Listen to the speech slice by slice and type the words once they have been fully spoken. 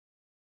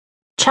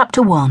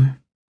Chapter 1.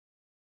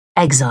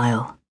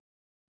 Exile.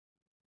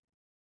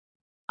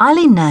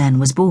 Eileen Nairn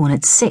was born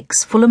at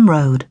 6 Fulham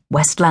Road,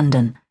 West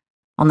London,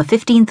 on the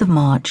 15th of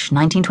March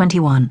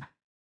 1921,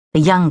 the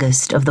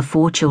youngest of the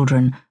 4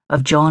 children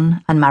of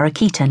John and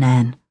Mariquita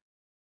Nairn.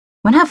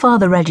 When her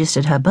father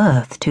registered her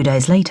birth 2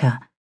 days later,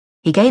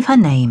 he gave her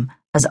name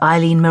as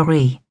Eileen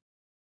Marie.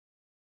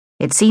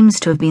 It seems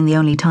to have been the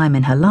only time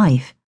in her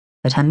life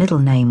that her middle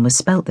name was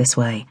spelt this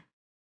way,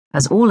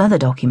 as all other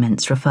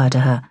documents refer to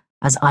her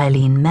as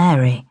Eileen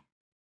Mary,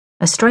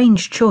 a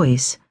strange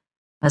choice,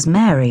 as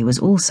Mary was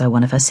also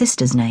one of her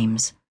sister's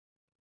names.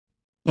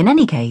 In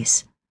any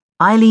case,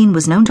 Eileen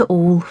was known to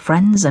all,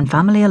 friends and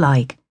family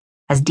alike,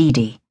 as Dee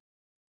Dee.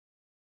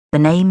 The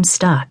name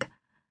stuck,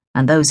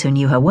 and those who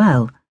knew her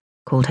well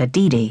called her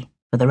Dee Dee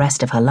for the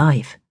rest of her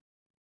life.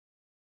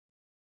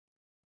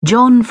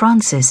 John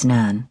Francis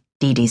Nairn,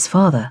 Dee Dee's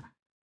father,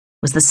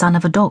 was the son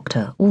of a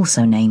doctor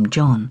also named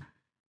John,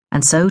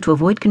 and so, to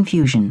avoid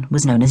confusion,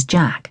 was known as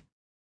Jack.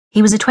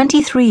 He was a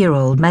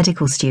 23-year-old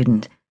medical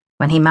student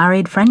when he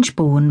married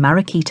French-born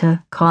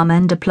Mariquita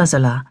Carmen de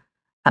Plazola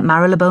at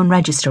Marylebone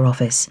Register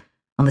Office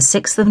on the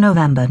 6th of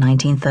November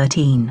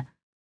 1913.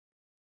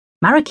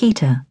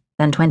 Mariquita,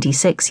 then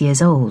 26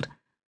 years old,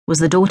 was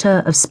the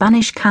daughter of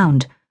Spanish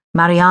Count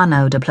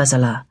Mariano de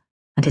Plazola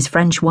and his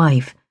French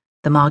wife,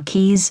 the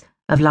Marquise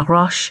of La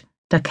Roche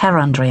de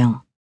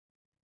Kerandrian.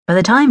 By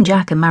the time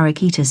Jack and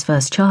Mariquita's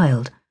first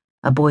child,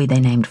 a boy they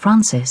named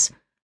Francis,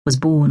 was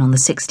born on the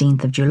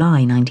 16th of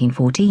July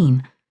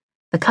 1914,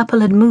 the couple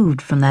had moved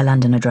from their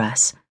London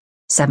address,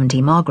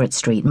 70 Margaret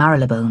Street,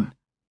 Marylebone,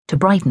 to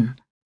Brighton.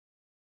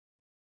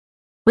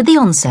 With the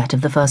onset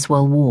of the First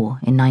World War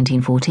in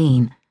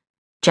 1914,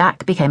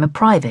 Jack became a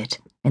private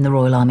in the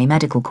Royal Army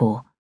Medical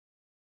Corps.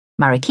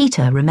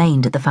 Mariquita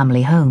remained at the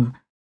family home,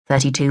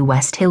 32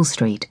 West Hill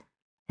Street,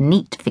 a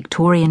neat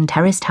Victorian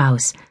terraced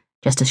house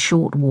just a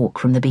short walk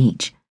from the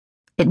beach.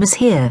 It was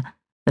here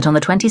that on the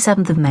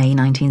 27th of May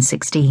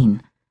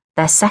 1916,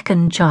 their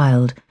second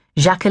child,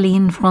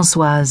 Jacqueline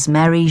Françoise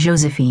Mary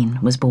Josephine,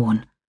 was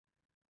born.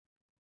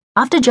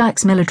 After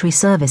Jack's military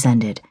service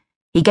ended,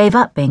 he gave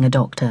up being a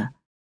doctor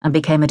and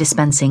became a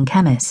dispensing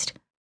chemist.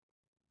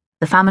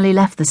 The family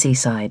left the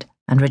seaside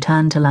and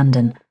returned to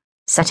London,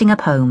 setting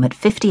up home at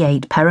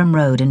 58 Perham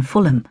Road in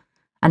Fulham,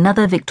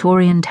 another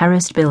Victorian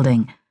terraced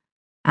building,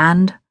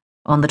 and,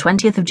 on the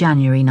 20th of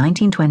January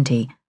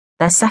 1920,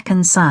 their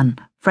second son,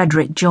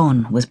 Frederick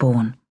John, was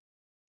born.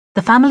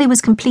 The family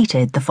was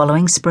completed the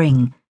following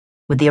spring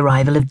with the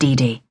arrival of Dee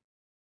Dee.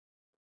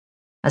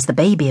 As the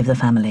baby of the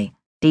family,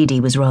 Dee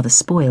Dee was rather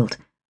spoilt,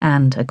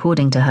 and,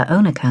 according to her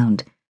own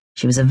account,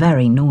 she was a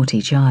very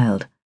naughty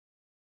child.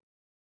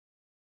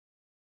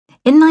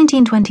 In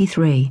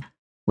 1923,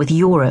 with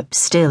Europe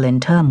still in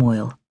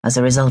turmoil as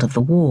a result of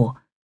the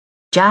war,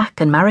 Jack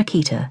and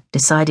Mariquita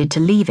decided to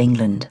leave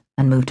England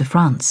and move to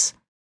France.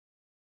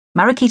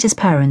 Mariquita's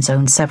parents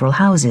owned several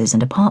houses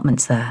and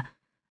apartments there,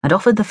 and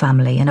offered the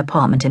family an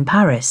apartment in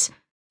Paris,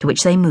 to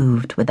which they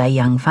moved with their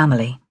young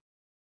family.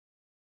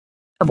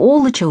 Of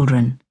all the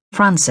children,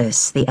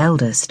 Francis, the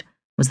eldest,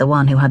 was the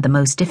one who had the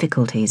most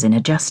difficulties in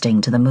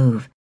adjusting to the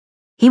move.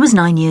 He was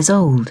 9 years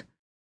old,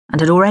 and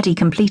had already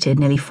completed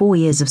nearly 4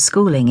 years of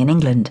schooling in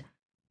England.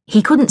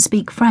 He couldn't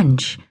speak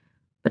French,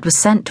 but was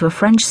sent to a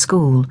French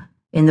school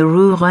in the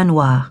Rue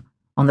Renoir,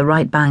 on the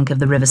right bank of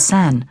the River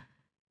Seine,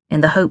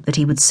 in the hope that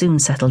he would soon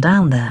settle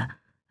down there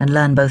and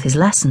learn both his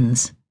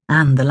lessons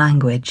and the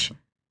language.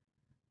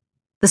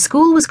 The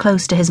school was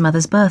close to his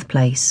mother's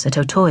birthplace at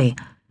Ottaway,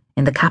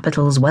 in the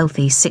capital's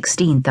wealthy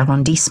 16th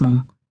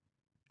arrondissement,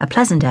 a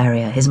pleasant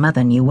area his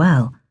mother knew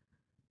well.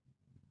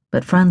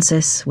 But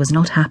Francis was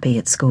not happy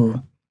at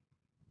school.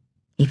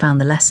 He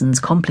found the lessons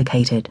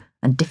complicated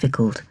and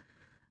difficult,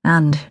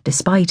 and,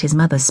 despite his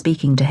mother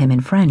speaking to him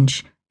in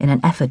French in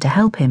an effort to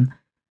help him,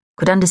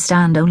 could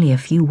understand only a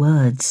few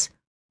words.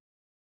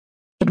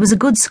 It was a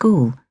good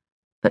school,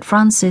 but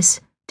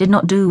Francis did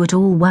not do at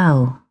all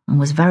well and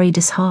was very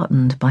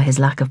disheartened by his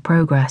lack of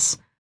progress.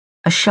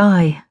 A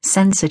shy,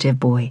 sensitive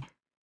boy,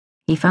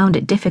 he found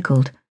it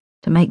difficult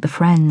to make the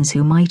friends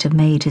who might have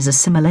made his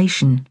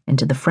assimilation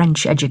into the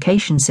French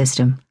education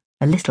system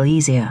a little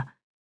easier.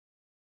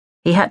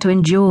 He had to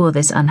endure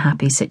this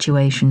unhappy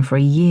situation for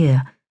a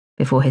year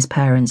before his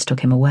parents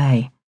took him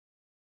away.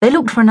 They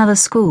looked for another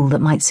school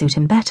that might suit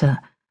him better,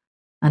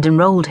 and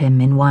enrolled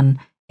him in one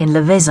in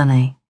Le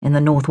Vézanay in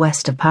the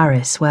northwest of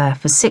Paris, where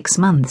for 6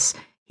 months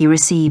he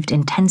received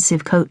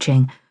intensive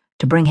coaching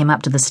to bring him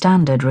up to the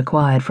standard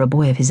required for a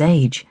boy of his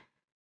age.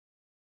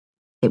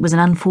 It was an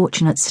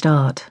unfortunate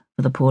start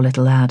for the poor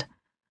little lad,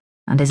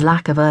 and his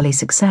lack of early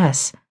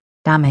success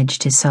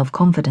damaged his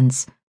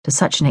self-confidence to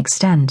such an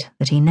extent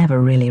that he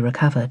never really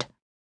recovered.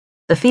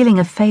 The feeling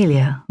of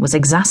failure was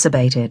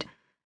exacerbated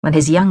when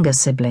his younger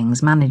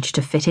siblings managed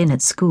to fit in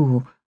at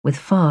school with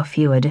far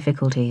fewer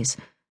difficulties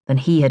than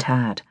he had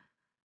had,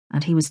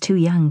 and he was too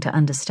young to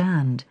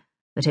understand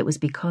that it was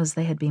because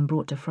they had been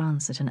brought to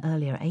France at an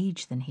earlier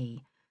age than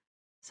he,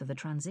 so the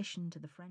transition to the French